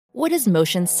What does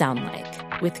motion sound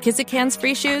like? With Kizikans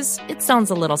free shoes, it sounds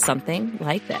a little something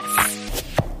like this.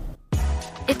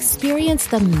 Experience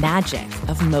the magic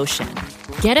of motion.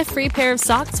 Get a free pair of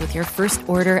socks with your first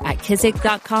order at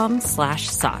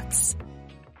kizik.com/socks.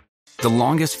 The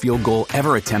longest field goal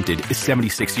ever attempted is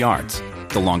 76 yards.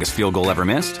 The longest field goal ever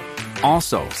missed?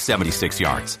 Also 76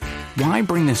 yards. Why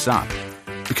bring this up?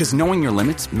 Because knowing your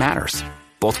limits matters,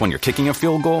 both when you're kicking a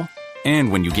field goal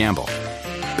and when you gamble.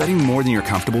 Betting more than you're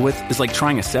comfortable with is like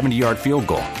trying a 70-yard field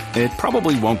goal. It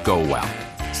probably won't go well.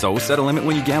 So set a limit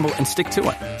when you gamble and stick to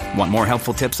it. Want more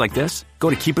helpful tips like this? Go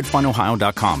to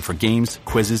keepitfunohio.com for games,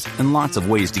 quizzes, and lots of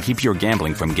ways to keep your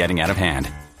gambling from getting out of hand.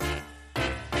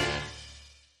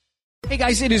 Hey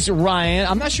guys, it is Ryan.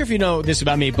 I'm not sure if you know this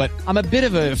about me, but I'm a bit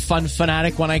of a fun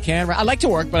fanatic when I can. I like to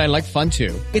work, but I like fun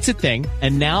too. It's a thing.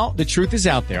 And now the truth is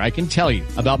out there. I can tell you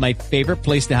about my favorite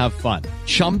place to have fun.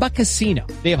 Chumba Casino.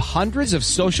 They have hundreds of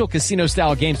social casino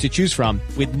style games to choose from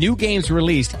with new games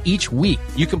released each week.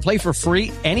 You can play for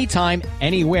free anytime,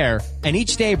 anywhere. And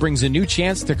each day brings a new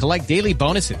chance to collect daily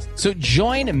bonuses. So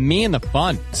join me in the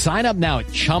fun. Sign up now at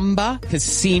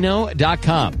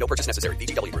ChumbaCasino.com. No purchase necessary.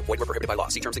 VGW Group. Void where prohibited by law.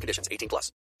 See terms and conditions.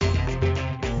 18+.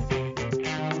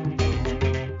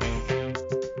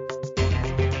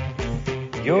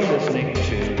 You're listening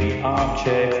to the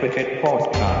Armchair Cricket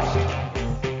Podcast.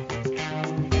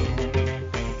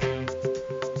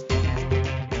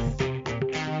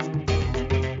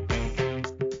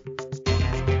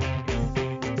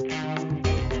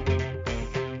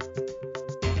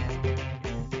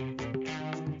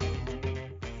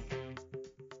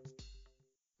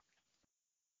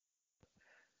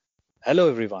 Hello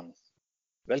everyone.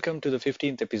 Welcome to the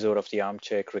 15th episode of the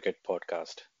Armchair Cricket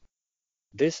Podcast.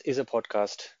 This is a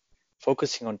podcast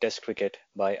focusing on Test cricket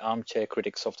by armchair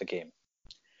critics of the game.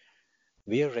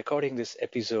 We are recording this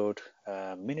episode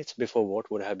minutes before what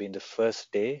would have been the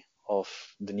first day of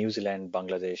the New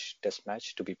Zealand-Bangladesh Test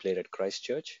match to be played at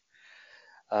Christchurch.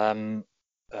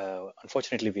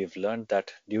 Unfortunately, we've learned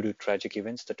that due to tragic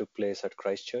events that took place at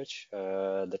Christchurch,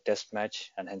 the Test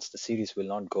match and hence the series will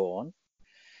not go on.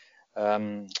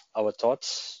 Our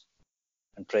thoughts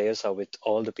and prayers are with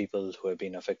all the people who have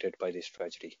been affected by this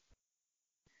tragedy.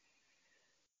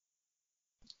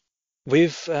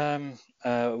 We've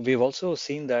also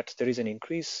seen that there is an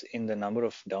increase in the number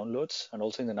of downloads and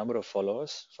also in the number of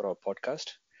followers for our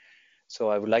podcast. So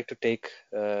I would like to take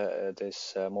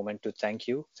this moment to thank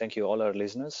you all our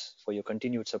listeners for your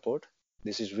continued support.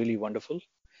 This is really wonderful.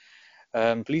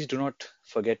 Please do not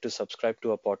forget to subscribe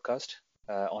to our podcast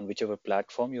on whichever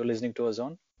platform you're listening to us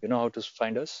on. You know how to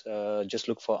find us. Just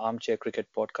look for Armchair Cricket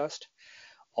Podcast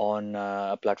on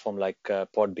a platform like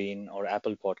Podbean or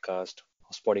Apple Podcast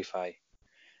or Spotify,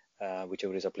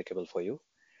 whichever is applicable for you.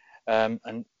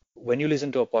 And when you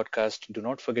listen to a podcast, do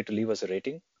not forget to leave us a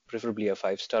rating, preferably a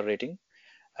 5-star rating.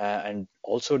 And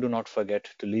also do not forget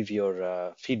to leave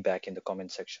your feedback in the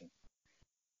comment section.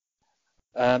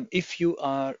 If you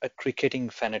are a cricketing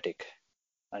fanatic,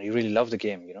 and you really love the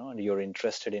game, and you're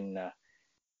interested in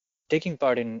taking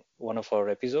part in one of our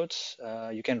episodes,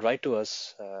 you can write to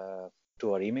us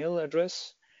to our email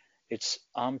address. It's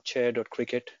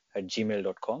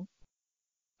armchair.cricket@gmail.com.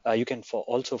 You can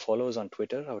also follow us on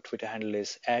Twitter. Our Twitter handle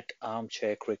is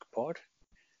 @armchaircrickpod.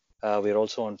 We're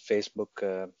also on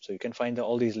Facebook, so you can find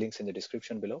all these links in the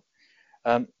description below.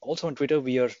 Also on Twitter,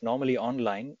 we are normally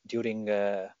online during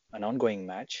an ongoing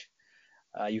match.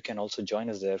 You can also join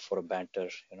us there for a banter,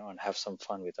 and have some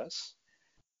fun with us.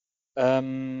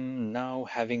 Now,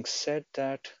 having said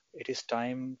that, it is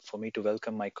time for me to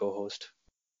welcome my co-host,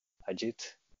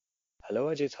 Ajit. Hello,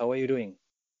 Ajit. How are you doing?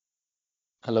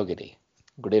 Hello, Giri.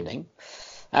 Good evening.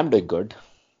 I'm doing good.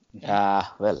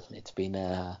 Well, it's been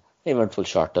an eventful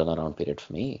short turnaround period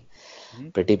for me.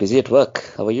 Pretty busy at work.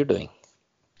 How are you doing?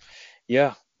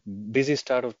 Yeah, busy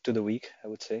start to the week, I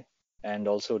would say. And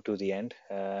also to the end.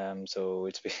 So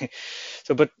it's been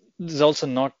but there's also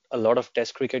not a lot of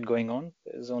Test cricket going on.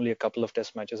 There's only a couple of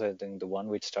Test matches. I think the one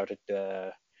which started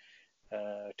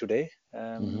today.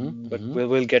 But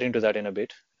we'll get into that in a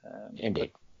bit.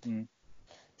 Indeed.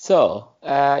 So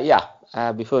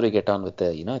before we get on with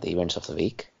the the events of the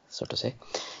week, so to say,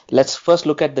 let's first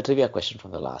look at the trivia question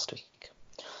from the last week.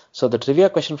 So the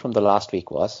trivia question from the last week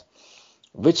was,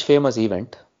 which famous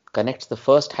event connects the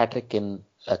first hat-trick in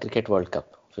a Cricket World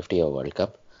Cup, 50-over World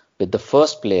Cup, with the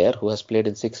first player who has played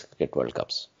in 6 Cricket World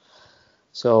Cups?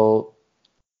 So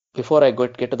before I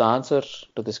get to the answer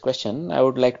to this question, I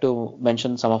would like to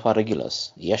mention some of our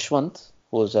regulars. Yashwant,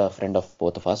 who is a friend of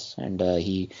both of us, and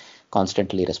he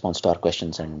constantly responds to our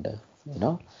questions and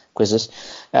quizzes.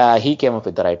 He came up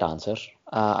with the right answer.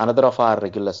 Another of our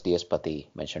regulars, DS Pati,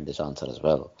 mentioned this answer as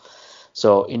well.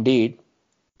 So indeed,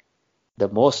 the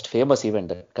most famous event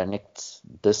that connects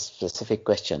this specific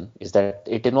question is that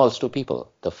it involves two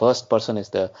people. The first person is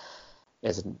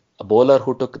a bowler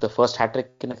who took the first hat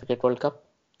trick in a Cricket World Cup,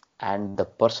 and the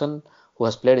person who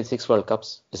has played in 6 World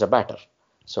Cups is a batter.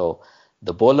 So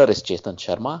the bowler is Chetan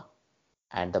Sharma,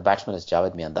 and the batsman is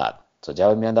Javed Miandad. So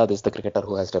Javed Miandad is the cricketer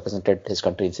who has represented his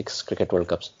country in 6 Cricket World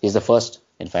Cups. He's the first,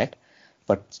 in fact,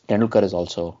 but Tendulkar has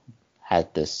also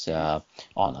had this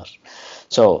honor.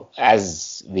 So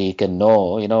as we can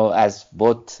know, as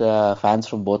both fans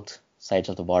from both sides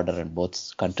of the border and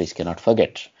both countries cannot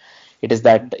forget, it is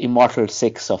that immortal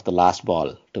 6 of the last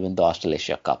ball to win the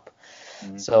Australasia Cup.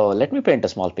 So let me paint a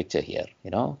small picture here.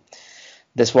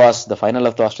 This was the final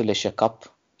of the Australasia Cup,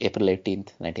 April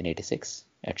 18th, 1986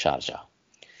 at Sharjah.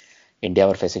 India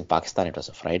were facing Pakistan. It was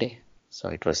a Friday, so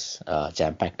it was a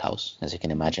jam-packed house, as you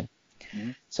can imagine.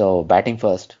 So batting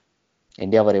first,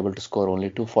 India were able to score only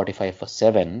 245 for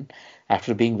 7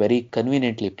 after being very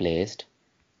conveniently placed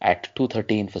at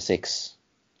 213 for 6,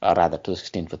 or rather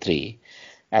 216 for 3,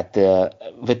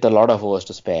 with a lot of overs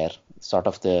to spare. Sort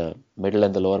of the middle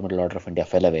and the lower middle order of India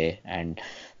fell away, and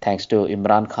thanks to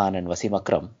Imran Khan and Wasim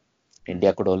Akram,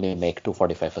 India could only make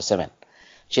 245 for 7.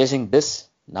 Chasing this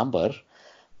number,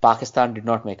 Pakistan did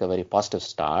not make a very positive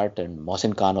start, and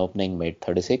Mohsin Khan opening made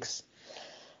 36,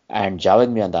 and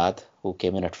Javed Miandad, who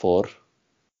came in at 4,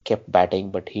 kept batting,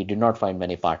 but he did not find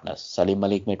many partners. Salim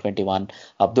Malik made 21.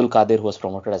 Abdul Qadir, who was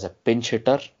promoted as a pinch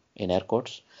hitter, in air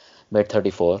quotes, made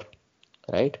 34,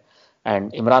 right?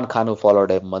 And Imran Khan, who followed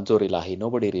him, Manzoor Ilahi,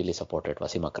 nobody really supported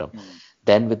Wasim Akram.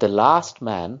 Then with the last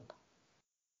man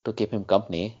to keep him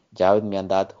company, Javed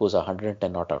Miandad, who's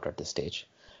 110 not out at this stage,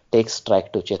 takes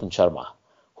strike to Chetan Sharma,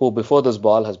 who before this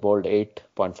ball has bowled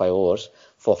 8.5 overs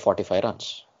for 45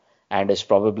 runs and is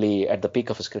probably at the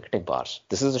peak of his cricketing powers.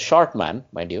 This is a short man,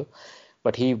 mind you,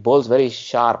 but he bowls very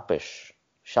sharpish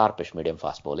medium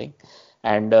fast bowling.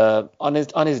 And on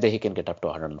his day, he can get up to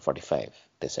 145,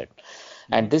 they said.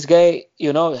 And this guy,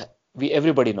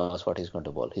 everybody knows what he's going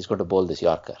to bowl. He's going to bowl this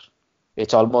Yorker.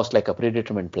 It's almost like a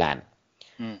predetermined plan.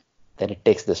 Then it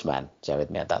takes this man,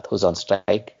 Javed Miandad, who's on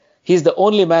strike. He's the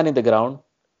only man in the ground,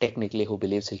 technically, who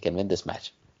believes he can win this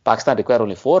match. Pakistan require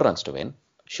only 4 runs to win,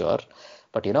 sure.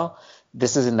 But,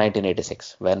 this is in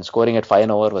 1986, when scoring at 5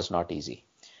 over was not easy.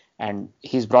 And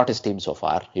he's brought his team so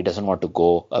far. He doesn't want to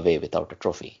go away without a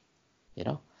trophy,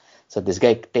 So this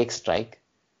guy takes strike.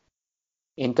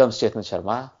 In comes Chetan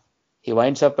Sharma. He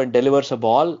winds up and delivers a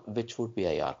ball, which would be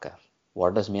a Yorker.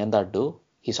 What does Miandad do?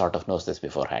 He sort of knows this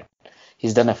beforehand.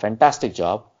 He's done a fantastic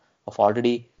job of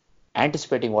already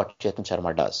anticipating what Chetan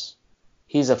Sharma does.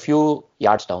 He's a few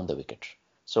yards down the wicket.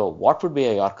 So what would be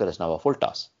a Yorker is now a full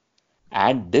toss.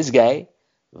 And this guy,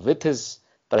 with his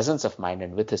presence of mind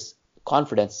and with his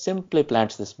confidence, simply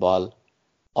plants this ball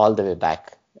all the way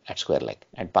back at square leg.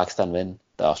 And Pakistan win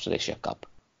the Australasia Cup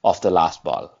off the last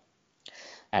ball.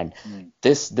 And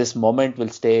this moment will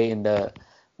stay in the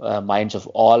minds of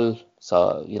all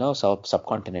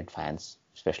subcontinent fans,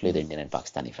 especially the Indian and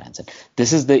Pakistani fans. And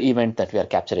this is the event that we are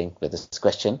capturing with this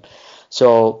question.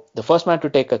 So the first man to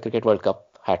take a Cricket World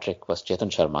Cup hat-trick was Chetan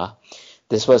Sharma.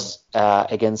 This was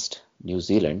against New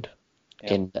Zealand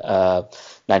in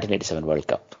 1987 World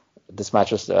Cup. This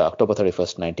match was October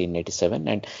 31st, 1987.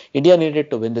 And India needed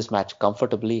to win this match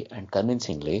comfortably and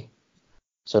convincingly.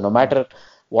 So no matter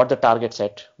what the target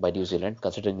set by New Zealand,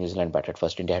 considering New Zealand batted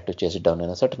first, India had to chase it down in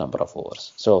a certain number of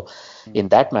overs. So in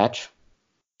that match,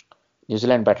 New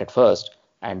Zealand batted first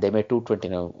and they made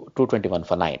 221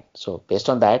 for 9. So based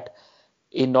on that,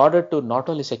 in order to not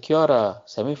only secure a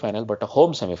semi-final, but a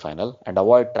home semi-final and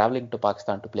avoid traveling to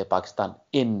Pakistan to play Pakistan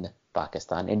in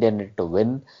Pakistan, India needed to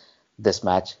win this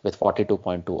match with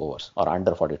 42.2 overs or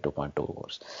under 42.2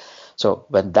 overs. So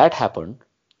when that happened,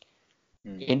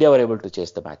 India were able to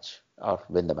chase the match or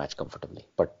win the match comfortably.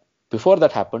 But before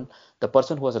that happened, the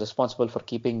person who was responsible for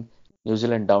keeping New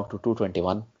Zealand down to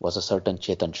 221 was a certain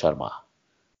Chetan Sharma.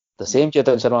 The same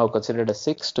Chetan Sharma who considered a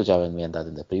 6 to Javed Miandad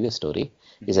in the previous story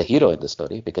is a hero in the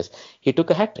story because he took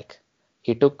a hat-trick.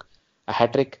 He took a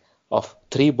hat-trick of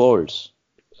 3 bowls,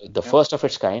 the first of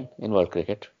its kind in world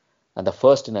cricket and the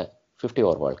first in a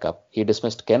 50-over World Cup. He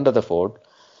dismissed Ken Rutherford,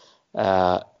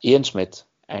 Ian Smith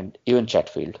and Ewan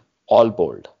Chatfield, all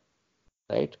bowled,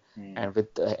 right? And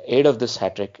with the aid of this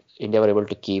hat-trick, India were able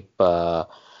to keep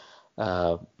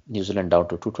New Zealand down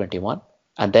to 221.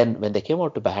 And then when they came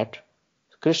out to bat,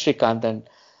 Chris Srikanth and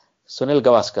Sunil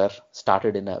Gavaskar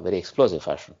started in a very explosive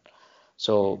fashion.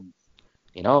 So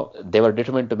they were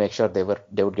determined to make sure they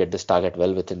would get this target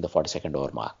well within the 42nd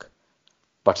over mark.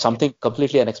 But something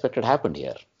completely unexpected happened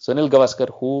here. Sunil Gavaskar,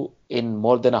 who in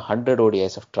more than 100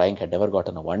 ODIs of trying had never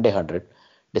gotten a one-day 100,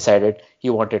 decided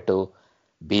he wanted to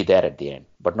be there at the end.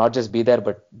 But not just be there,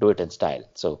 but do it in style.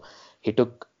 So he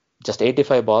took just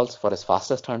 85 balls for his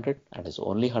fastest 100 and his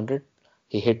only 100.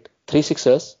 He hit 3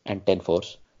 sixers and 10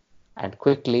 fours and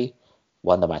quickly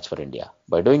won the match for India.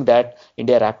 By doing that,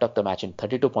 India wrapped up the match in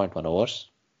 32.1 overs.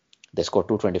 They scored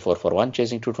 224 for 1,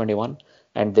 chasing 221,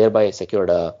 and thereby secured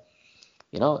a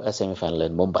semi-final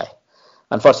in Mumbai.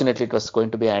 Unfortunately, it was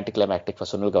going to be anticlimactic for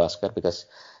Sunil Gavaskar because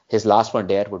his last one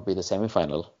there would be the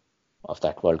semi-final of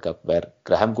that World Cup where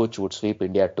Graham Gooch would sweep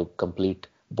India to complete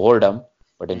boredom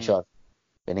but ensure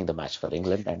winning the match for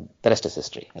England, and the rest is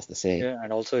history, as they say. Yeah,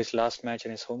 and also his last match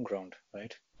in his home ground,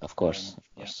 right? Of course.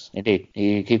 Indeed.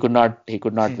 He could not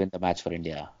win the match for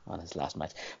India on his last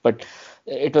match. But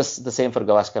it was the same for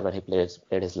Gavaskar when he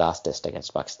played his last test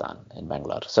against Pakistan in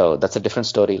Bangalore. So that's a different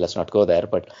story. Let's not go there.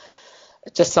 But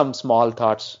just some small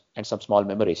thoughts and some small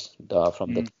memories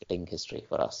from the cricketing history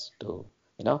for us to,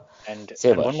 And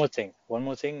savor. one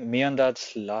more thing. Mian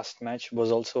Dad's last match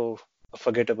was also a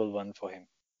forgettable one for him.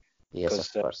 Yes,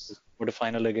 Because of course. for the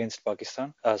final against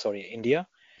India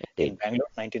in Indeed. Bangalore,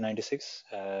 1996.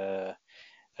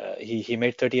 He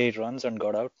made 38 runs and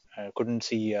got out. Couldn't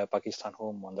see Pakistan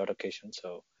home on that occasion.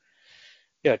 So,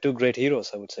 yeah, two great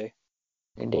heroes, I would say,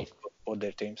 Indeed. both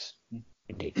their teams.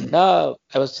 Indeed. Now,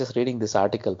 I was just reading this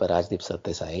article by Rajdeep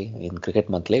Sardesai in Cricket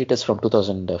Monthly. It is from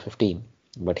 2015,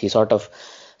 but he sort of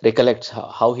recollects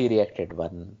how he reacted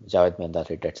when Javed Mehndar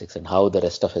hit that six and how the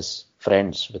rest of his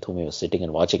friends with whom he was sitting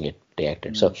and watching it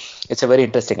reacted. So it's a very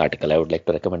interesting article. I would like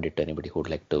to recommend it to anybody who would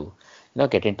like to,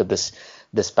 get into this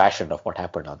passion of what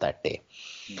happened on that day.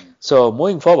 So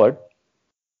moving forward,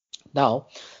 now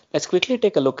let's quickly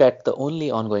take a look at the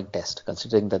only ongoing test,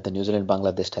 considering that the New Zealand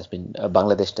Bangladesh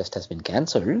test has been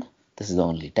cancelled. This is the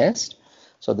only test.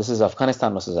 So this is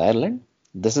Afghanistan versus Ireland.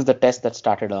 This is the test that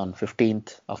started on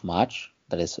 15th of March,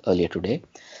 that is earlier today,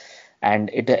 and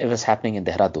it was happening in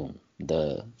Dehradun,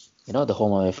 the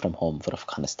home away from home for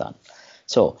Afghanistan.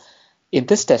 So in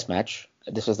this test match,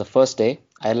 this was the first day.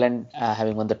 Ireland,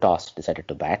 having won the toss, decided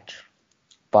to bat,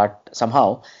 but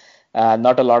somehow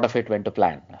not a lot of it went to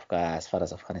plan as far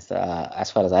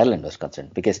as Ireland was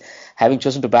concerned, because having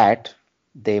chosen to bat,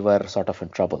 they were sort of in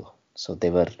trouble. So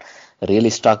they were really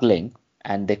struggling,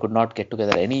 and they could not get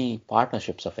together any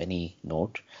partnerships of any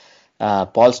note.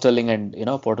 Paul Sterling and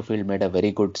Porterfield made a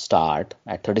very good start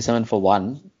at 37 for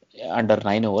 1 under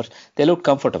 9 overs. They looked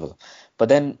comfortable, but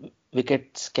then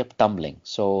wickets kept tumbling.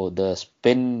 So the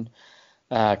spin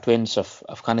twins of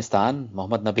Afghanistan,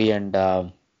 Mohammad Nabi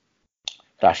and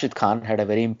Rashid Khan, had a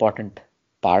very important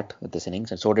part with this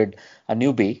innings, and so did a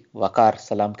newbie, Waqar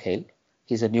Salam Khail.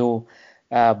 He's a new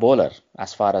bowler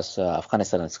as far as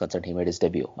Afghanistan is concerned. He made his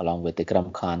debut along with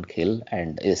Ikram Khan Khail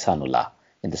and Ihsanullah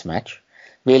in this match.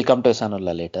 We'll come to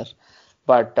Ihsanullah later.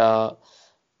 But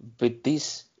with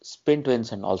these spin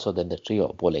twins and also then the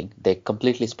trio bowling, they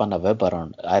completely spun a web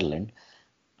around Ireland.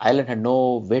 Ireland had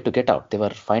no way to get out. They were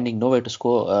finding no way to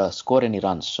score any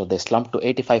runs. So they slumped to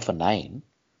 85 for 9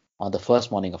 on the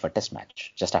first morning of a test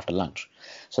match, just after lunch.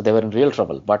 So they were in real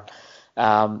trouble. But,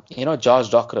 George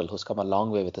Dockrell, who's come a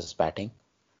long way with his batting,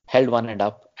 held one end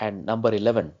up, and number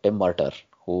 11, Tim Murter,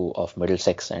 who of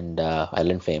Middlesex and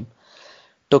Ireland fame,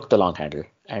 took the long handle.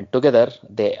 And together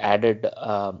they added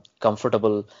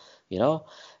comfortable,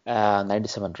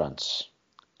 97 runs.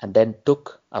 And then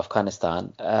took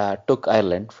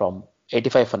Ireland from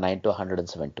 85 for 9 to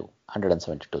 172,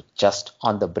 just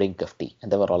on the brink of tea.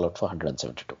 And they were all out for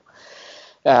 172.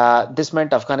 This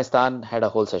meant Afghanistan had a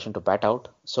whole session to bat out.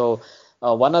 So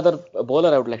one other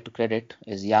bowler I would like to credit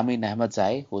is Yamin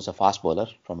Ahmadzai, who's a fast bowler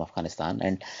from Afghanistan.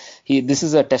 And this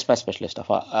is a test match specialist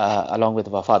along with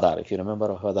Wafadar. If you remember,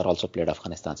 Wafadar also played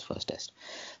Afghanistan's first test.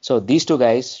 So these two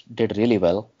guys did really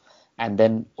well. And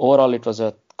then overall, it was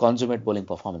a consummate bowling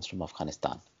performance from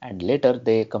Afghanistan. And later,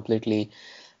 they completely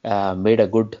made a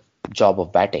good job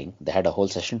of batting. They had a whole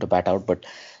session to bat out. But,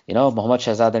 Mohammad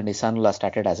Shahzad and Ihsanullah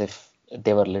started as if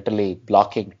they were literally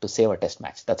blocking to save a test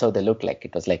match. That's how they looked like.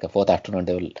 It was like a fourth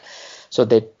afternoon. So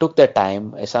they took their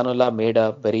time. Ihsanullah made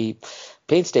a very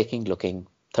painstaking looking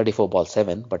 34 ball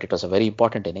 7, but it was a very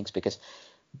important innings because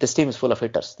this team is full of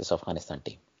hitters, this Afghanistan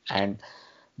team. And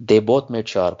they both made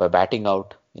sure by batting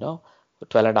out,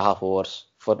 12 and a half overs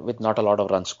with not a lot of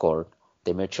runs scored,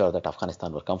 they made sure that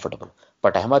Afghanistan were comfortable.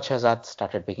 But Ahmad Shahzad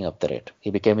started picking up the rate.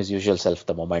 He became his usual self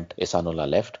the moment Ihsanullah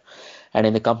left. And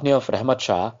in the company of Rahmat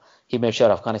Shah, he made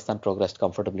sure Afghanistan progressed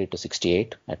comfortably to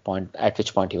 68, at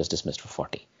which point he was dismissed for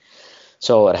 40.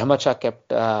 So Rahmat Shah kept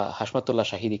Hashmatullah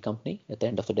Shahidi company at the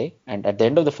end of the day. And at the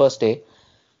end of the first day,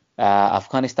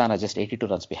 Afghanistan are just 82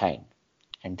 runs behind.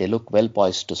 And they look well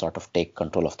poised to sort of take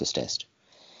control of this test.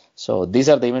 So these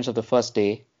are the events of the first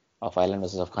day of Ireland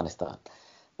versus Afghanistan.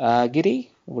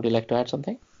 Giri, would you like to add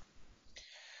something?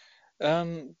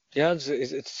 Yeah,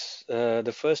 it's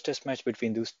the first test match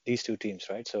between these two teams,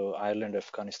 right? So Ireland,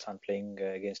 Afghanistan playing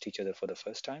against each other for the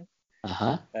first time,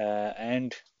 Uh-huh.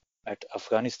 and at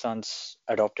Afghanistan's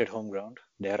adopted home ground,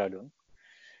 Dehradun.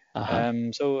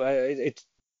 Uh-huh. So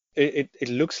it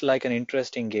looks like an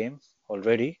interesting game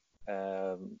already.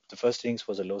 The first innings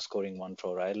was a low-scoring one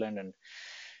for Ireland,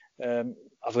 and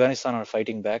Afghanistan are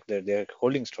fighting back. They're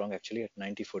holding strong actually at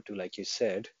 94-2, like you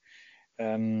said.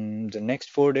 The next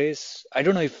 4 days, I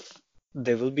don't know if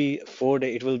there will be 4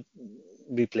 day. It will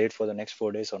be played for the next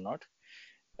 4 days or not.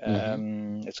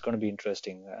 It's going to be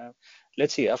interesting.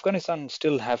 Let's see. Afghanistan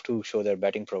still have to show their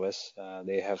batting prowess.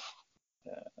 They have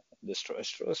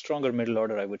stronger middle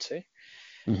order, I would say,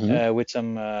 with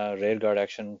some rear guard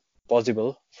action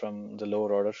possible from the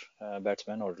lower order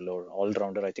batsman or lower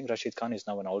all-rounder. I think Rashid Khan is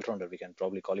now an all-rounder. We can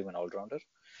probably call him an all-rounder.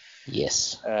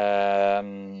 Yes.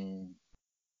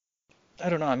 I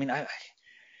don't know. I mean,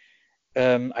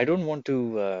 I don't want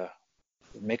to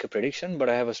make a prediction, but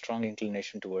I have a strong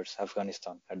inclination towards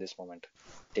Afghanistan at this moment.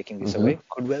 Taking this away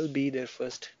could well be their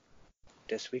first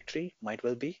test victory, might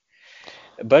well be.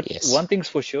 But Yes. one thing's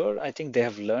for sure, I think they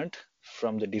have learned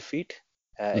from the defeat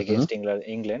against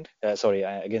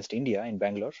against India in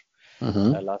Bangalore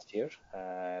last year,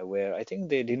 where I think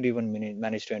they didn't even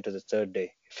manage to enter the third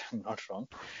day, if I'm not wrong.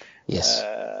 Yes.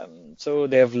 So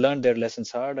they have learned their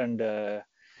lessons hard and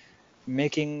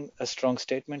making a strong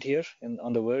statement here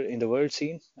in the world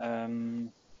scene.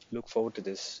 Look forward to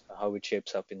this, how it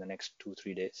shapes up in the next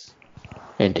 2-3 days.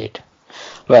 Indeed.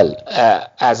 Well,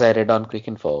 as I read on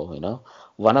Cricinfo,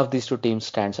 one of these two teams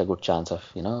stands a good chance of,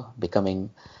 becoming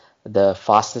the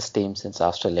fastest team since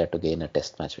Australia to gain a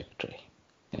test match victory.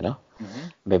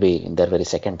 Maybe in their very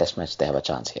second test match, they have a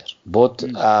chance here. Both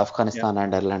Afghanistan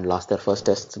and Ireland lost their first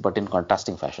tests, but in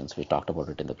contrasting fashions. We talked about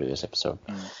it in the previous episode.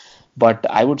 But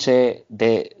I would say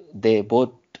they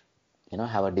both,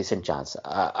 have a decent chance.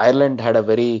 Ireland had a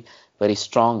very, very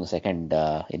strong second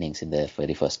innings in their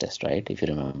very first test, right? If you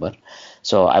remember.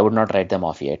 So I would not write them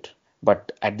off yet.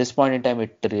 But at this point in time,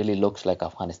 it really looks like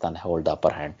Afghanistan hold the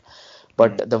upper hand.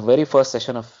 But the very first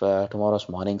session of tomorrow's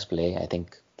morning's play, I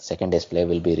think second day's play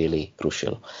will be really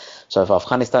crucial. So if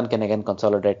Afghanistan can again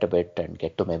consolidate a bit and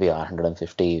get to maybe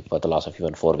 150 for the loss of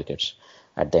even 4 wickets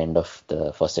at the end of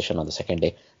the first session on the second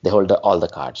day, they hold all the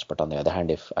cards. But on the other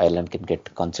hand, if Ireland can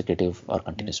get consecutive or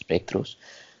continuous breakthroughs,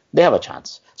 they have a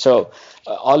chance. So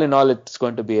all in all, it's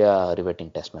going to be a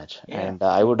riveting test match. Yeah. And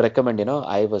I would recommend,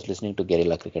 I was listening to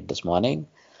Guerrilla Cricket this morning.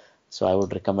 So I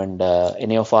would recommend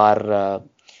any of our,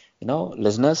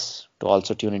 listeners to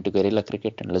also tune into Guerrilla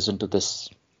Cricket and listen to this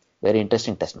very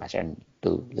interesting test match and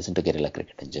to listen to Guerrilla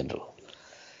Cricket in general.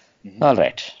 All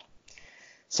right.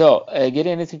 So, Giri,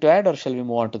 anything to add, or shall we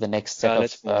move on to the next set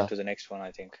let's move on to the next one,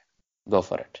 I think. Go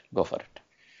for it. Go for it.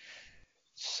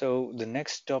 So the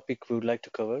next topic we would like to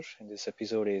cover in this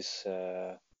episode is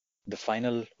the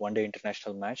final one-day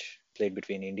international match played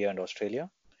between India and Australia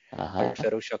at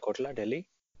Ferozshah Kotla, Delhi.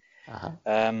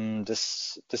 The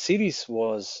series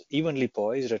was evenly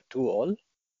poised at 2-all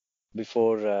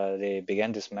before they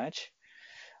began this match.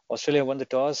 Australia won the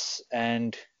toss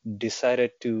and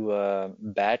decided to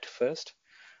bat first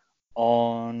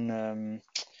on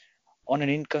an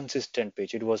inconsistent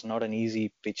pitch. It was not an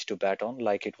easy pitch to bat on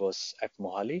like it was at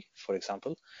Mohali, for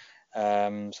example.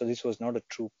 So this was not a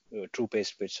true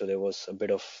paced pitch. So there was a bit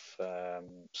of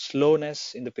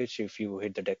slowness in the pitch if you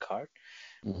hit the deck hard.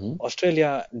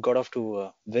 Australia got off to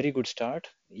a very good start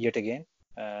yet again,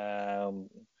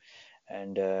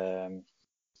 and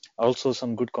also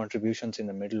some good contributions in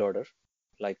the middle order,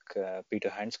 like Peter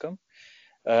Handscomb.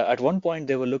 At one point,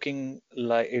 it was looking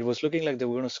like they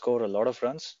were going to score a lot of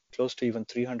runs, close to even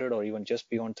 300 or even just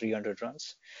beyond 300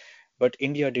 runs. But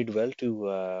India did well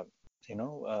to,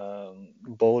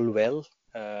 bowl well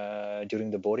during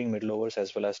the boring middle overs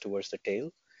as well as towards the tail,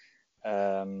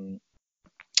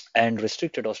 and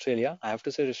restricted Australia. I have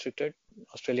to say restricted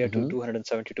Australia to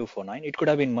 272 for 9. It could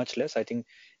have been much less. I think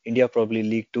India probably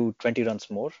leaked to 20 runs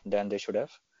more than they should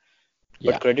have.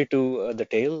 But credit to the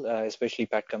tail, especially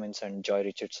Pat Cummins and Joy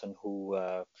Richardson, who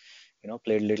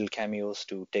played little cameos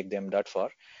to take them that far.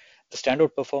 The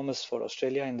standout performance for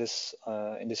Australia in this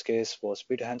case was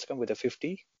Peter Handscomb with a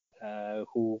 50,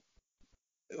 who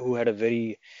had a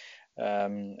very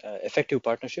effective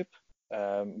partnership,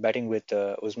 batting with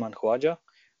Usman Khawaja,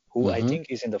 who I think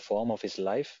is in the form of his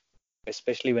life.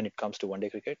 especially when it comes to one-day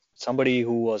cricket. Somebody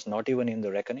who was not even in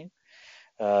the reckoning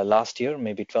last year,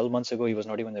 maybe 12 months ago, he was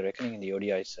not even in the reckoning in the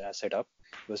ODI setup.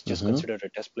 He was just considered a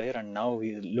test player, and now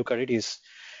look at it,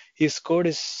 he scored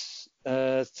his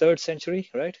third century,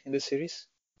 right, in this series.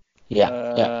 This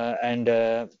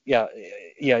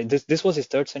was his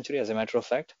third century, as a matter of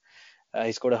fact.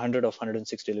 He scored 100 of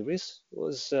 106 deliveries.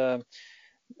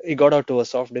 He got out to a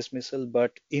soft dismissal,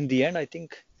 but in the end, I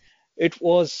think it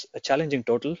was a challenging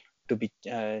total to be,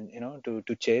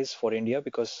 to chase for India,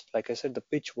 because, like I said, the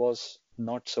pitch was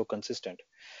not so consistent.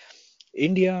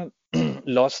 India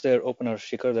lost their opener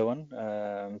Shikhar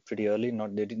Dhawan pretty early.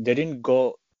 They didn't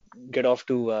get off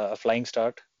to a flying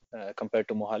start compared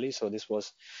to Mohali. So this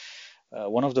was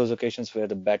one of those occasions where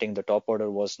the top order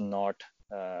was not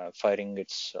firing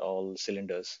its all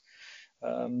cylinders.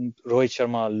 Rohit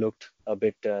Sharma looked a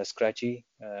bit scratchy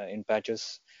in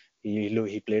patches.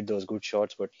 He played those good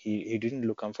shots, but he didn't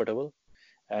look comfortable,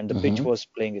 and the pitch was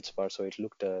playing its part, so it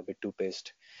looked a bit too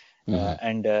paced.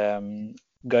 And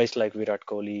guys like Virat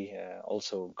Kohli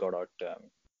also got out,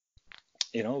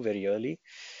 very early.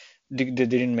 They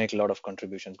didn't make a lot of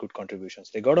good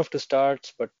contributions. They got off to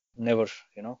starts, but never,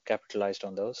 capitalized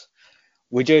on those.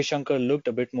 Vijay Shankar looked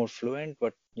a bit more fluent,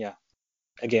 but yeah,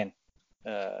 again,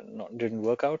 didn't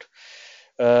work out.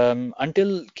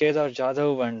 Until Kedar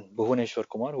Jadhav and Bhuvaneshwar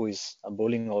Kumar, who is a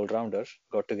bowling all-rounder,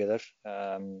 got together.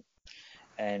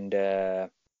 And I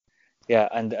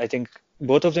think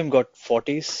both of them got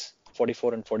 40s,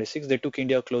 44 and 46. They took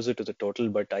India closer to the total,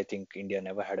 but I think India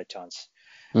never had a chance.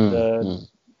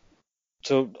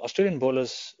 So Australian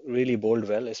bowlers really bowled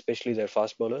well, especially their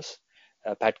fast bowlers.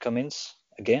 Pat Cummins,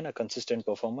 again, a consistent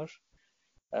performer.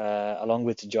 Along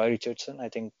with Joy Richardson, I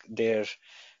think their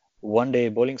one-day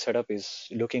bowling setup is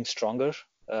looking stronger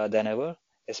than ever,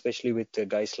 especially with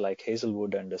guys like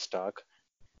Hazelwood and Stark,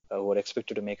 who are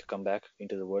expected to make a comeback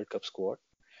into the World Cup squad.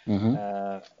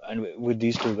 And with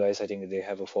these two guys, I think they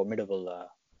have a formidable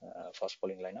fast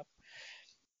bowling lineup.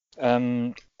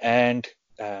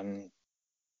 And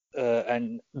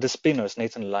the spinners,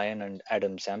 Nathan Lyon and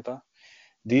Adam Zampa,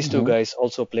 these two guys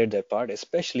also played their part,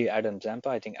 especially Adam Zampa.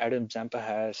 I think Adam Zampa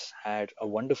has had a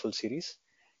wonderful series.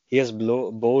 He has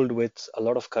bowled with a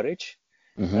lot of courage.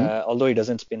 Although he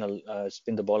doesn't spin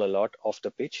the ball a lot off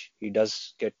the pitch, he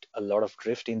does get a lot of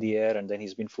drift in the air, and then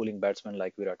he's been fooling batsmen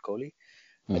like Virat Kohli.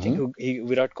 I think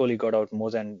Virat Kohli got out more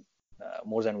than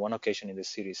one occasion in this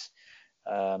series.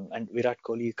 And Virat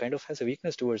Kohli kind of has a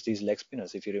weakness towards these leg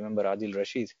spinners. If you remember Adil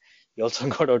Rashid, he also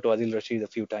got out to Adil Rashid a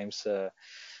few times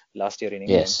last year in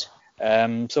England.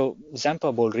 Yes. So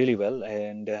Zampa bowled really well,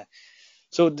 and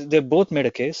so they both made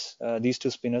a case. These two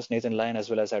spinners, Nathan Lyon as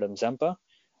well as Adam Zampa,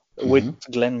 with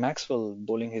Glenn Maxwell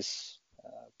bowling his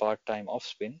part-time off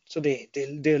spin. So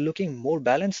they're looking more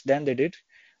balanced than they did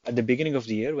at the beginning of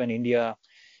the year, when India,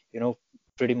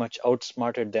 pretty much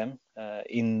outsmarted them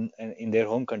in their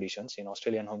home conditions, in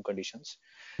Australian home conditions.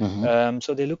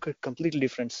 So they look a completely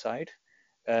different side.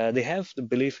 They have the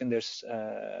belief in their,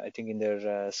 I think, in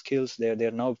their skills.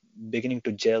 They're now beginning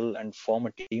to gel and form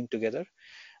a team together,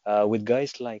 with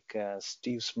guys like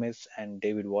Steve Smith and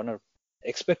David Warner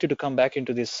expected to come back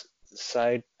into this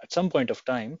side at some point of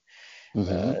time.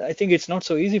 I think it's not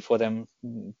so easy for them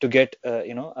to get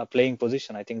a playing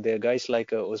position. I think there are guys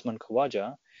like Usman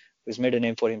Khawaja, who's made a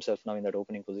name for himself now in that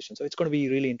opening position. So it's going to be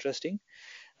really interesting.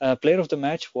 Player of the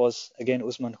match was again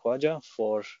Usman Khawaja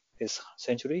for his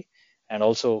century, and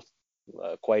also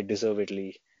quite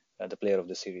deservedly the player of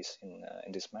the series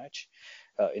in this match,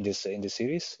 in this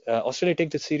series. Australia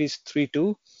take the series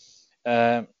 3-2.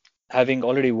 Having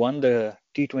already won the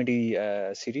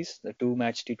T20 series, the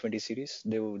two-match T20 series.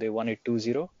 They won it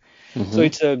 2-0. So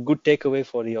it's a good takeaway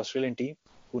for the Australian team,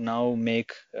 who now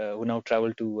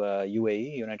travel to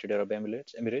UAE, United Arab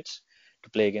Emirates, to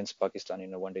play against Pakistan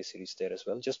in a one-day series there as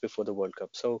well, just before the World Cup.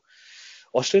 So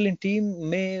Australian team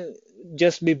may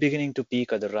just be beginning to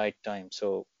peak at the right time.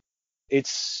 So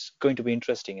it's going to be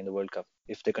interesting in the World Cup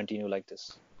if they continue like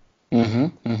this.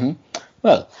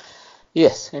 Well,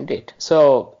 yes, indeed.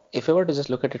 So if you were to just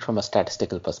look at it from a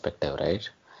statistical perspective, right?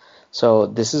 So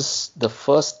this is the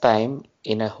first time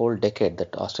in a whole decade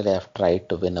that Australia have tried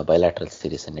to win a bilateral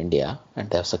series in India, and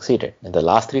they have succeeded. In the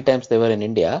last 3 times they were in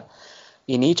India,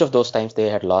 in each of those times they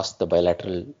had lost the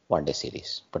bilateral one-day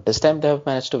series. But this time they have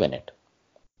managed to win it,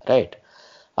 right?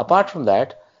 Apart from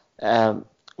that,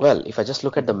 if I just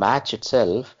look at the match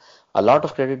itself, a lot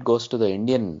of credit goes to the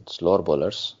Indian slower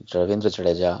bowlers, Ravindra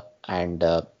Jadeja, and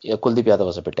Kuldeep Yadav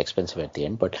was a bit expensive at the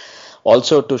end, but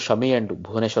also to Shami and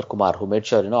Bhuvaneshwar Kumar, who made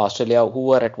sure, Australia, who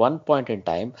were at one point in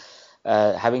time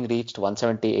having reached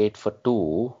 178 for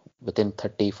 2 within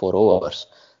 34 overs,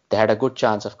 they had a good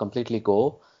chance of completely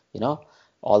go,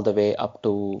 all the way up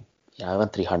to even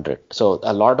 300. So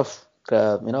a lot of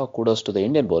kudos to the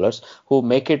Indian bowlers who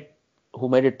made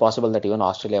it possible that even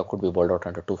Australia could be bowled out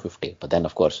under 250. But then,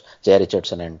 of course, Jay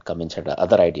Richardson and Cummins had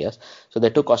other ideas. So they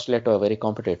took Australia to a very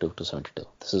competitive 272.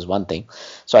 This is one thing.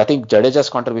 So I think Jadeja's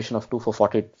contribution of 2 for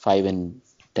 45 in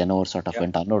 10 overs sort of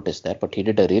went unnoticed there, but he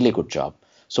did a really good job.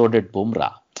 So did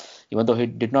Bumrah. Even though he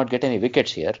did not get any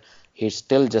wickets here, he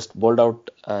still just bowled out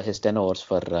his 10 overs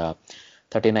for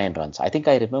 39 runs. I think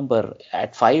I remember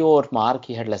at 5 over mark,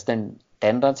 he had less than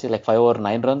 10 runs, like 5 over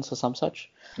 9 runs or some such.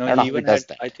 No, he even had,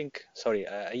 I think, sorry,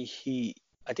 I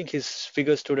think his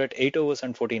figure stood at 8 overs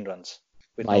and 14 runs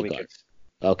with no wickets.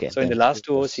 Okay. So in the last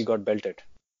 2 overs, he got belted.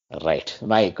 Right.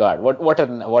 My God. What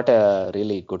a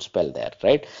really good spell there,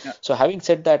 right? Yeah. So having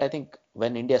said that, I think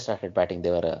when India started batting,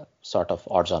 they were a sort of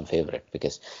odds-on favorite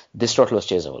because this total was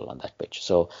chaseable on that pitch.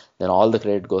 So then all the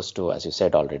credit goes to, as you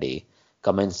said already,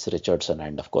 Cummins, Richardson,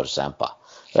 and of course Zampa,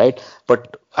 right?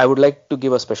 But I would like to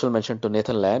give a special mention to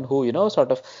Nathan Lyon, who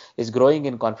sort of is growing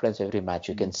in confidence every match.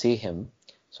 You can see him.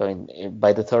 So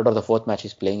by the third or the fourth match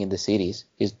he's playing in the series,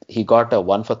 he got a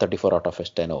 1 for 34 out of his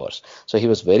 10 overs. So he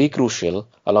was very crucial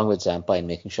along with Zampa in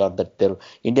making sure that the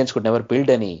Indians could never build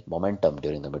any momentum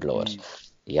during the middle overs.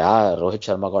 Yeah, Rohit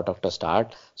Sharma got off to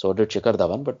start, so did Shikhar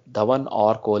Dhawan, but Dhawan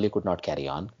or Kohli could not carry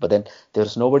on. But then there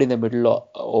was nobody in the middle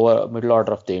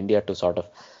order of the India to sort of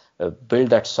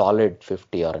build that solid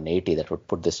 50 or an 80 that would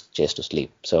put this chase to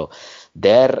sleep. So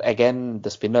there again, the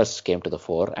spinners came to the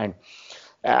fore, and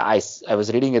I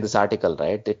was reading this article,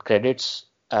 right? It credits,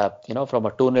 from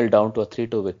a 2-0 down to a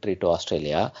 3-2 victory to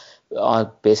Australia on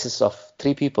basis of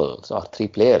 3 people or 3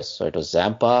 players. So it was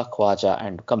Zampa, Khwaja,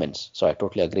 and Cummins. So I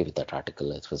totally agree with that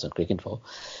article. It was on Cricinfo.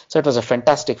 So it was a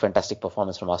fantastic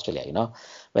performance from Australia.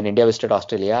 When India visited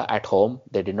Australia at home,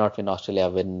 they did not they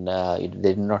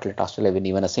did not let Australia win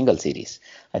even a single series.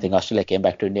 I think Australia came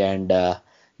back to India and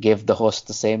gave the host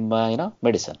the same,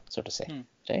 medicine, so to say,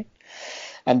 right?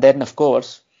 And then, of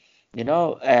course,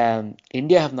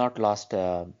 India have not lost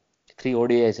 3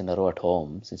 ODIs in a row at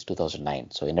home since 2009.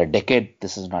 So in a decade,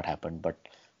 this has not happened, but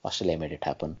Australia made it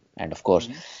happen. And of course,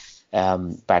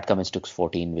 Pat Cummins took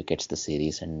 14 wickets this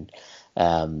series, and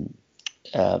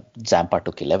Zampa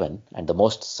took 11. And the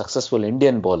most successful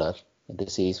Indian bowler in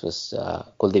this series was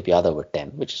Kuldeep Yadav with 10,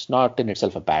 which is not in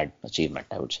itself a bad achievement,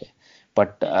 I would say.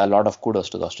 But a lot of kudos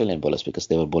to the Australian bowlers because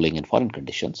they were bowling in foreign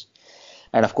conditions.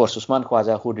 And of course, Usman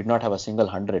Khwaja, who did not have a single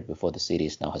 100 before the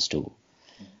series, now has 2.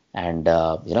 And,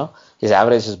 his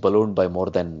average is ballooned by more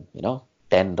than,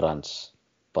 10 runs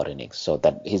per innings. So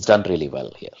that he's done really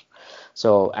well here.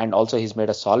 So, and also he's made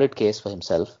a solid case for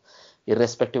himself,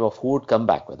 irrespective of who would come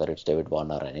back, whether it's David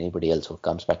Warner or anybody else who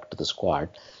comes back to the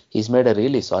squad. He's made a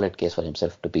really solid case for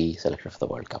himself to be selected for the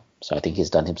World Cup. So I think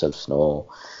he's done himself no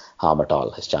harm at all,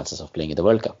 his chances of playing in the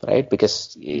World Cup, right?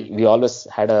 Because we always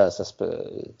had a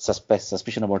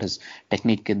suspicion about his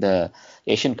technique in the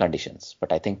Asian conditions.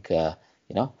 But I think,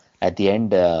 at the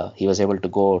end, he was able to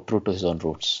go true to his own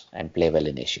roots and play well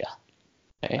in Asia.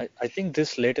 Right? I think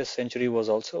this latest century was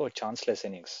also a chanceless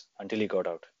innings until he got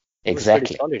out.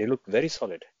 Exactly. Solid. He looked very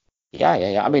solid.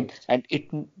 Yeah. I mean, and it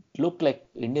looked like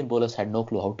Indian bowlers had no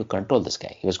clue how to control this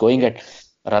guy. He was going at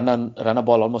run a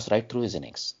ball almost right through his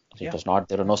innings. It was not,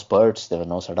 there were no spurts, there were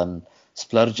no sudden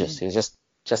splurges. He was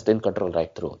just in control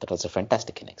right through. That was a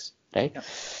fantastic innings, right?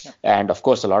 Yeah. And of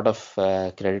course, a lot of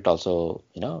credit also,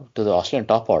 to the Australian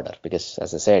top order because,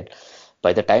 as I said,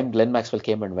 by the time Glenn Maxwell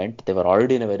came and went, they were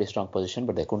already in a very strong position,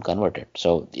 but they couldn't convert it.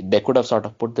 So they could have sort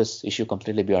of put this issue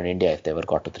completely beyond India if they ever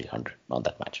got to 300 on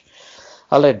that match.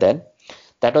 All right, then.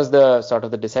 That was the sort of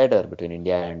the decider between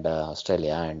India and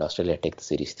Australia take the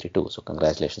series 3-2. So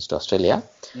congratulations to Australia.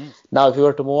 Now, if you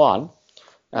were to move on,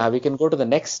 we can go to the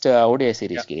next ODI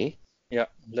series, Giri. Yeah,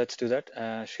 let's do that.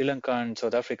 Sri Lanka and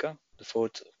South Africa, the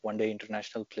 4th one-day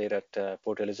international played at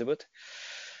Port Elizabeth.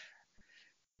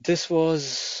 This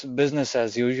was business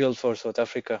as usual for South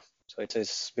Africa. So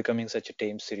it's becoming such a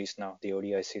tame series now, the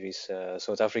ODI series.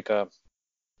 South Africa,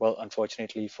 well,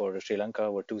 unfortunately for Sri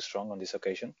Lanka, were too strong on this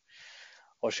occasion.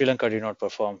 Or Sri Lanka did not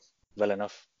perform well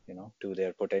enough, to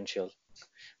their potential,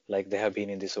 like they have been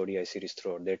in this ODI series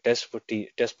throughout. Their test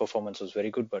performance was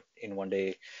very good, but in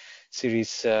one-day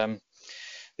series, they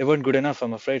weren't good enough,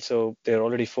 I'm afraid. So they're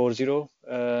already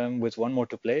 4-0 with one more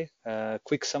to play.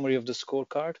 Quick summary of the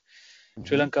scorecard.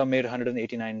 Sri Lanka made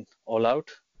 189 all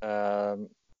out.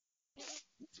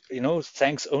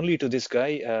 Thanks only to this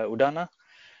guy, Udana,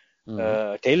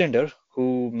 tailender,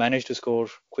 who managed to score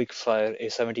quick fire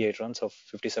 78 runs of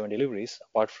 57 deliveries,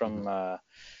 apart from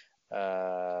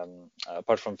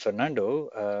apart from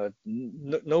Fernando,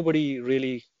 nobody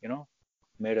really,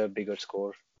 made a bigger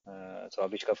score. So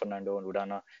Avishka, Fernando, and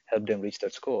Udana helped them reach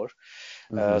that score.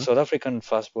 South African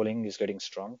fast bowling is getting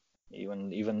strong.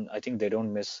 Even I think they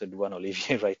don't miss Duan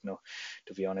Olivier right now,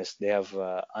 to be honest. They have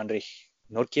Andrich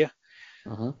Nortje.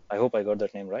 I hope I got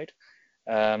that name right.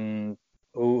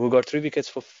 Who got 3 wickets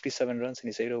for 57 runs in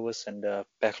his 8 overs, and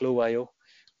Pehlo Wayo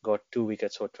got 2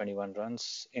 wickets for 21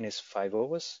 runs in his 5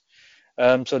 overs.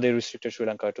 So they restricted Sri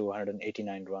Lanka to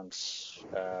 189 runs,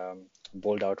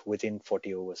 bowled out within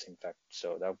 40 overs, in fact.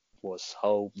 So that was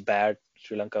how bad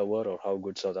Sri Lanka were, or how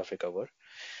good South Africa were.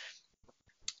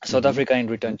 South Africa in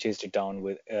return chased it down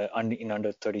with in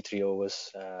under 33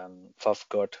 overs. Faf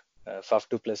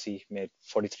du Plessis made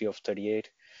 43 of 38.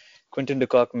 Quinton de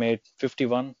Kock made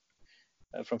 51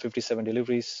 from 57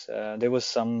 deliveries. There was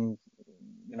some,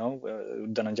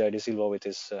 Dhananjaya De Silva with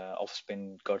his off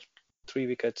spin got 3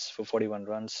 wickets for 41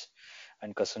 runs,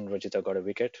 and Kasan Rajitha got a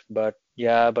wicket. But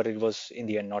it was in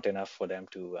the end not enough for them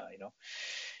to,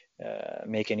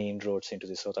 make any inroads into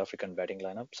the South African batting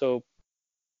lineup. So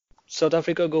South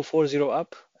Africa go 4-0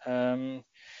 up.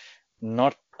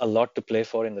 Not a lot to play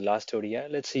for in the last ODI.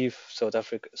 Let's see if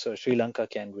Sri Lanka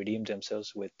can redeem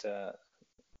themselves with a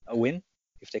win.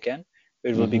 If they can,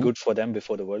 it will be good for them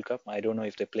before the World Cup. I don't know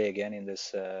if they play again in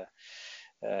this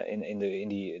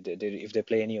if they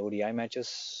play any ODI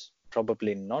matches.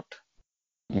 Probably not.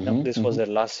 No, this was their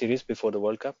last series before the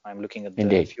World Cup. I'm looking at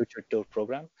the future tour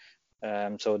program.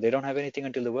 So they don't have anything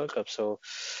until the World Cup. So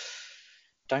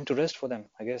time to rest for them,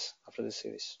 I guess, after this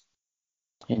series.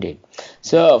 Indeed.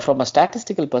 So from a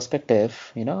statistical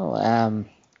perspective, Sri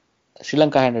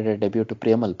Lanka handed a debut to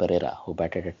Priyamal Perera, who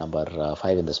batted at number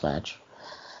 5 in this match.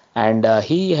 And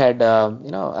he had,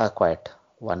 a quiet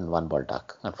one ball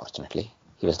duck, unfortunately.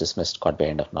 He was dismissed, caught by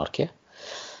end of Nortje.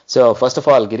 So first of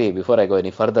all, Giri, before I go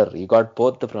any further, you got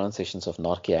both the pronunciations of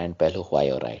Nortje and Pehlu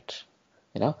Huayo right.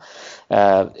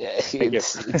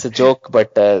 It's a joke,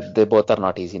 but they both are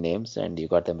not easy names, and you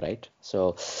got them right.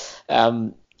 So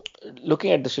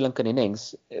looking at the Sri Lankan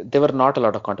innings, there were not a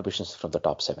lot of contributions from the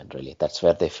top 7, really. That's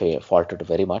where they faltered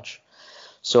very much.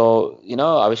 So,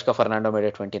 Avishka Fernando made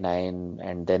a 29,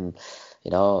 and then,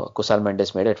 Kusal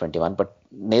Mendes made a 21, but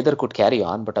neither could carry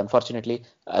on. But unfortunately,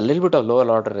 a little bit of lower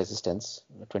order resistance,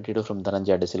 22 from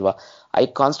Dhananjaya De Silva. I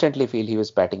constantly feel he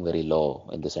was batting very low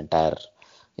in this entire,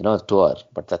 tour.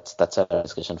 But that's a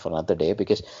discussion for another day,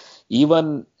 because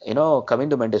even,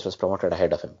 Kamindu Mendes was promoted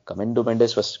ahead of him. Kamindu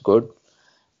Mendes was good,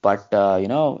 but,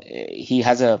 he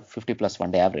has a 50 plus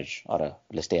one day average, or a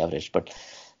list day average. But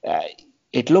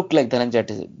it looked like Dhananjaya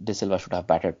De Silva should have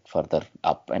batted further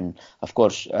up. And of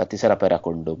course, Tisara Pera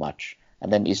couldn't do much.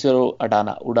 And then Isuru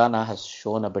Udana has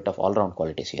shown a bit of all-round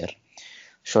qualities here,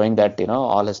 showing that,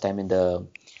 all his time in the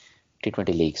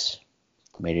T20 leagues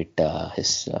made it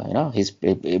he's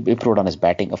improved on his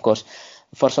batting. Of course,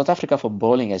 for South Africa, for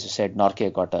bowling, as you said,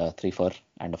 Nortje got a 3-4,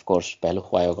 and of course, Pehlu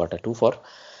Huayo got a 2-4.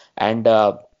 And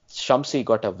Shamsi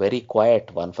got a very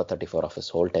quiet 1 for 34 of his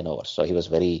whole 10 overs. So he was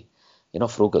very,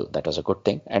 frugal. That was a good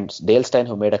thing. And Dale Steyn,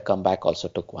 who made a comeback, also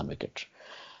took 1 wicket.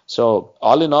 So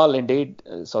all in all, indeed,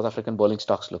 South African bowling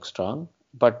stocks look strong.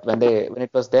 But when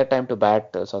it was their time to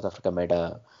bat, South Africa made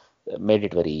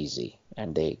it very easy,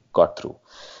 and they got through.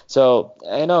 So,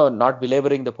 not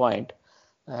belaboring the point,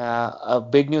 a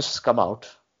big news has come out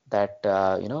that,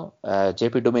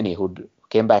 JP Duminy, who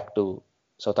came back to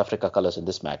South Africa colours in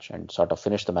this match and sort of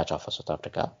finished the match off for South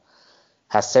Africa,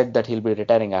 has said that he'll be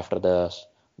retiring after the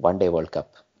one-day World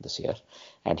Cup this year.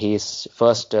 And his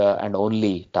first and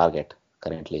only target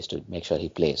currently is to make sure he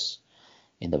plays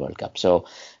in the World Cup. So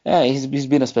he's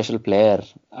been a special player,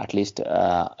 at least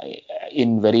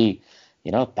in very,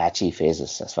 patchy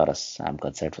phases as far as I'm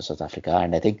concerned for South Africa.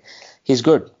 And I think he's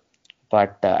good.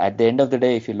 But at the end of the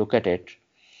day, if you look at it,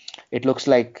 it looks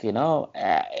like,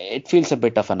 it feels a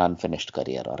bit of an unfinished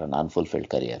career or an unfulfilled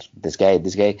career. This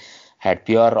guy had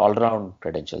pure all-round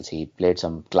credentials. He played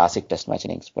some classic test match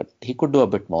innings, but he could do a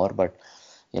bit more. But,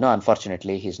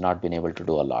 unfortunately, he's not been able to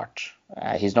do a lot.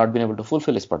 He's not been able to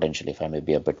fulfill his potential, if I may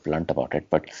be a bit blunt about it.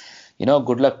 But,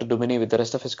 good luck to Duminy with the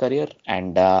rest of his career.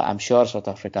 And I'm sure South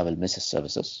Africa will miss his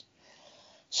services.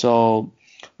 So,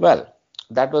 well,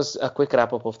 that was a quick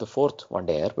wrap-up of the 4th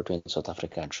one-dayer between South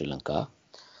Africa and Sri Lanka.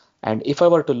 And if I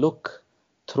were to look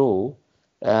through,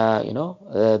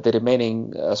 the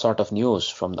remaining sort of news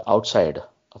from the outside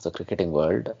of the cricketing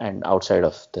world and outside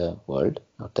of the world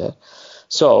out there.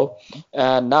 So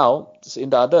now in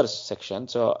the others section,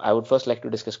 so I would first like to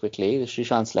discuss quickly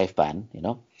Srishant's life ban,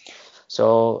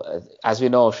 So as we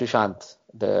know, Srishant,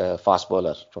 the fast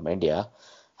bowler from India,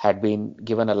 had been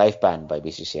given a life ban by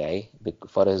BCCI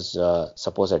for his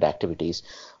supposed activities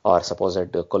or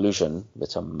supposed collusion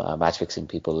with some match fixing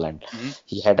people, and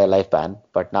he had a life ban.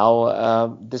 But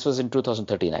now this was in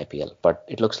 2013 IPL, but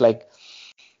it looks like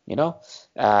he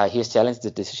has challenged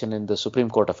the decision in the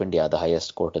Supreme Court of India, the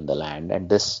highest court in the land, and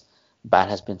this ban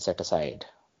has been set aside.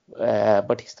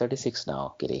 But he's 36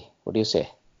 now, Giri. What do you say?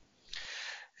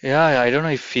 Yeah, I don't know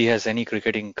if he has any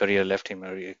cricketing career left in him,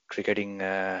 or cricketing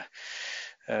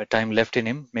time left in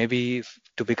him. Maybe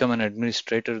to become an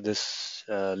administrator, this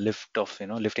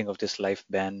lifting of this life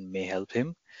ban may help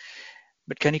him.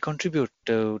 But can he contribute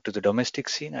to the domestic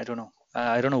scene? I don't know.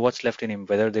 I don't know what's left in him.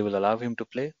 Whether they will allow him to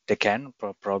play, they can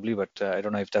probably, but I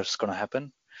don't know if that's going to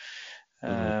happen.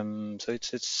 So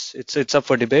it's up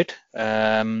for debate.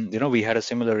 We had a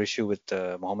similar issue with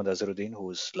Mohammad Azharuddin,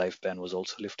 whose life ban was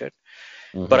also lifted.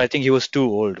 But I think he was too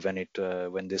old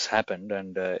when this happened,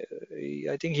 and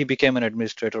I think he became an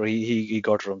administrator. He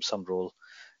got from some role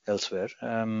elsewhere.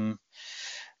 I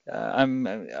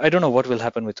don't know what will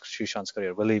happen with Srishant's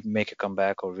career. Will he make a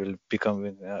comeback, or will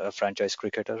become a franchise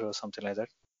cricketer or something like that?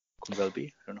 Could well be.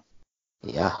 I don't know.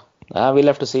 Yeah, we'll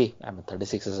have to see. I mean,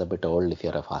 36 is a bit old if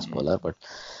you're a fast bowler, but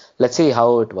let's see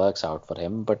how it works out for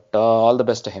him. But all the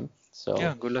best to him. So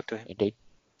yeah, good luck to him. Indeed.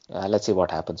 Let's see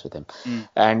what happens with him.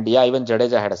 And yeah, even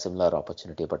Jadeja had a similar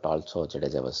opportunity, but also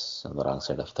Jadeja was on the wrong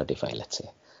side of 35, let's say.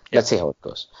 Let's see how it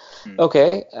goes.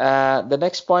 Okay, the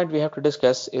next point we have to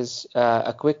discuss is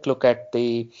a quick look at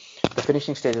the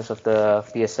finishing stages of the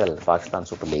PSL, Pakistan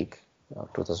Super League,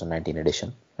 2019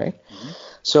 edition, right?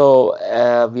 So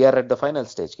we are at the final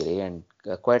stage, Giri, and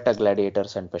Quetta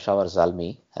Gladiators and Peshawar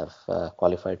Zalmi have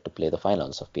qualified to play the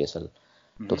finals of PSL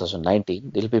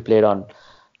 2019. They'll be played on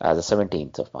the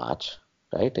 17th of March,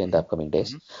 right, in the upcoming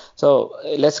days. So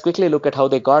let's quickly look at how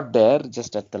they got there,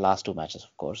 just at the last two matches,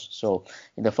 of course. So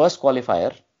in the first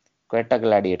qualifier, Quetta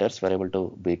Gladiators were able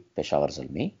to beat Peshawar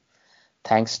Zalmi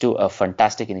thanks to a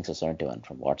fantastic innings of 71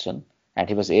 from Watson, and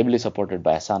he was ably supported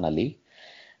by Hassan Ali.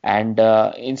 And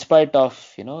in spite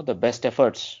of the best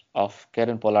efforts of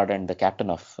Kieran Pollard and the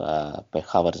captain of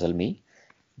Peshawar Zalmi,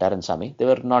 Darren Sami, they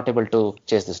were not able to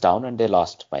chase this down, and they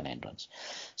lost by 9 runs.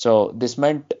 So this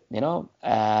meant,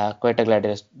 Quetta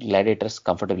Gladiators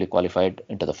comfortably qualified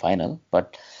into the final,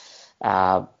 but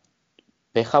Peshawar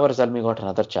Zalmi got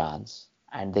another chance,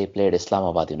 and they played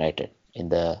Islamabad United in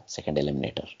the second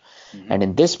eliminator. And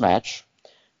in this match,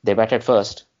 they batted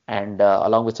first, and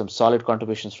along with some solid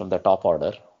contributions from the top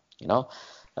order,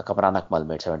 Kamran Akmal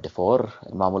made 74,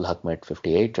 Imamul Haq made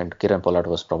 58, and Kieran Pollard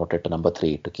was promoted to number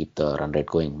 3 to keep the run rate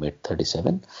going, made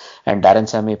 37. And Darren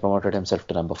Sami promoted himself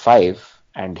to number 5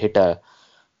 and hit a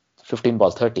 15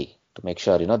 ball 30 to make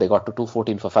sure, they got to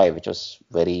 214 for 5, which was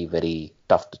very, very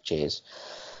tough to chase.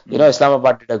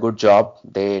 Islamabad did a good job.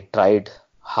 They tried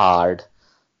hard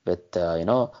with,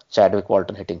 Chadwick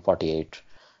Walton hitting 48.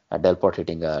 Delport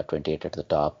hitting 28 at the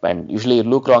top, and usually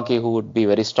Luke Ronke, who would be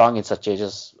very strong in such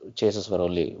chases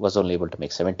was only able to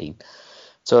make 17.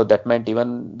 So that meant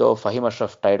even though Fahim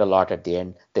Ashraf tried a lot at the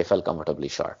end, they fell comfortably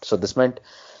short. So this meant,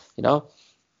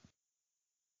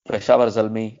 Peshawar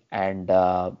Zalmi and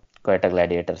Quetta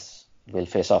Gladiators will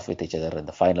face off with each other in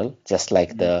the final, just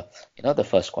like the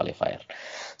first qualifier.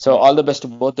 So all the best to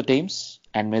both the teams,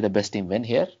 and may the best team win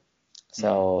here.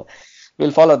 So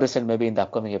we'll follow this, and maybe in the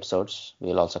upcoming episodes,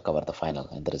 we'll also cover the final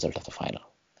and the result of the final,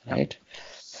 right?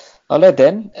 All right,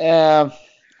 then.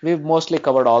 We've mostly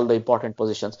covered all the important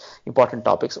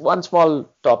topics. One small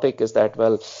topic is that,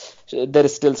 there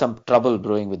is still some trouble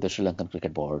brewing with the Sri Lankan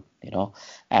Cricket Board,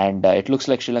 and it looks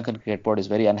like Sri Lankan Cricket Board is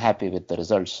very unhappy with the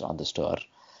results on this tour.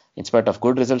 In spite of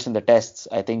good results in the tests,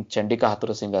 I think Chandika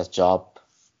Hathurasinghe's job,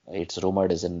 it's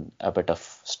rumored, is in a bit of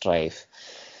strife.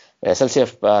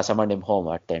 SLC have summoned him home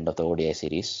at the end of the ODI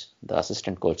series. The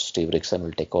assistant coach Steve Rickson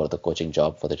will take over the coaching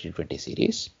job for the T20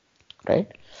 series, right?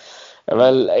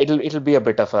 Well, it'll be a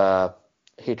bit of a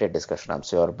heated discussion, I'm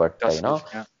sure, but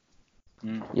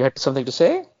you had something to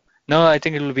say? No, I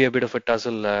think it will be a bit of a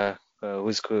tussle.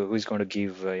 Who's going to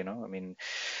give?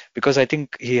 Because I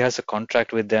think he has a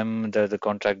contract with them. The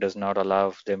contract does not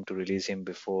allow them to release him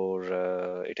before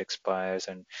it expires,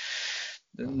 and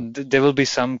there will be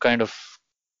some kind of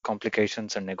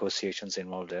complications and negotiations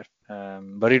involved there.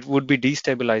 But it would be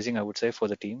destabilizing, I would say, for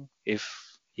the team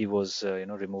if he was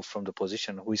removed from the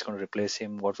position. Who is going to replace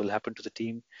him? What will happen to the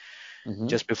team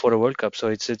just before a World Cup? So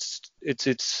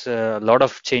it's a lot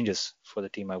of changes for the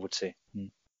team, I would say.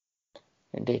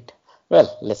 Indeed.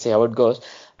 Well, let's see how it goes.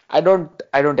 I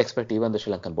don't expect even the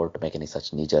Sri Lankan board to make any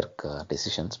such knee-jerk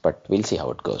decisions, but we'll see how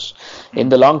it goes. In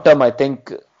the long term, I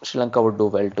think Sri Lanka would do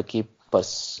well to keep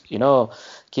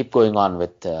going on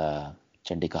with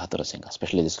Chandika Hathura Singh,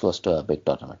 especially this close to a big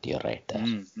tournament. You're right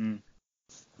there.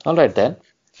 All right then.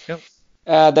 Yep.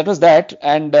 That was that.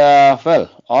 And well,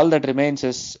 all that remains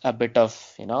is a bit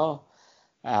of,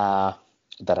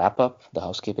 the wrap up, the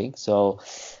housekeeping. So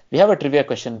we have a trivia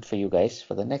question for you guys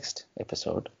for the next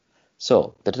episode.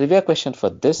 So the trivia question for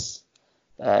this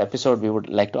episode we would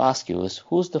like to ask you is,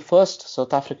 who's the first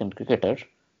South African cricketer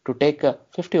to take a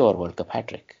 50-over World Cup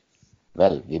hat-trick?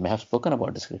 Well, we may have spoken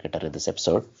about this cricketer in this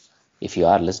episode if you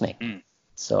are listening.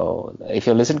 So if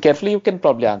you listen carefully, you can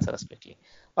probably answer us quickly.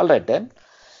 All right then.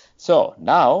 So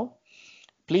now,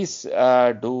 please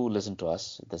do listen to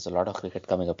us. There's a lot of cricket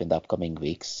coming up in the upcoming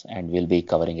weeks, and we'll be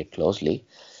covering it closely.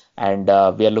 And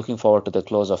we are looking forward to the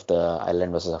close of the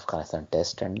Ireland versus Afghanistan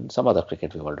test and some other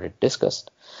cricket we've already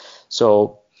discussed.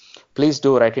 So please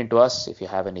do write into us if you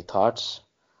have any thoughts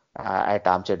at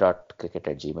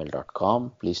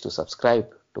armchair.cricket@gmail.com. Please do subscribe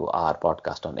to our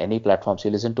podcast on any platforms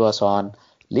you listen to us on.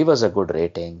 Leave us a good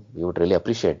rating. We would really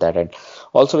appreciate that. And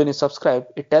also when you subscribe,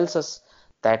 it tells us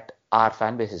that our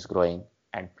fan base is growing.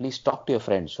 And please talk to your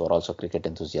friends who are also cricket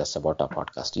enthusiasts about our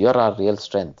podcast. You're our real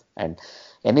strength. And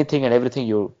anything and everything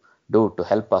you do to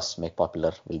help us make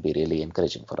popular will be really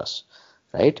encouraging for us.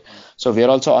 Right? So we are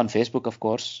also on Facebook, of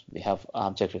course. We have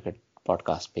Armchair Cricket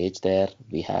Podcast page there.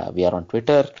 We are on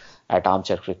Twitter at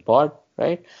Armchair Cricket Pod.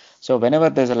 Right? So whenever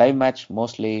there's a live match,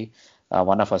 mostly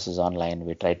one of us is online.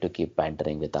 We try to keep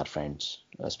bantering with our friends,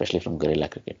 especially from Guerrilla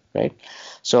Cricket. Right?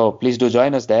 So please do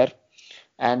join us there.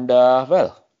 And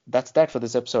well, that's that for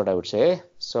this episode, I would say.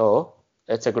 So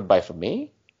it's a goodbye from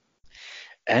me.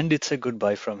 And it's a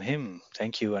goodbye from him.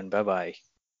 Thank you and bye-bye.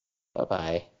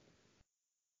 Bye-bye.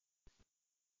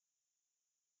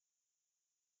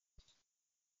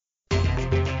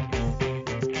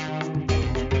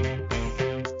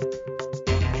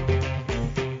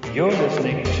 You're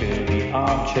listening to the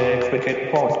Armchair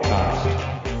Cricket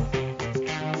Podcast.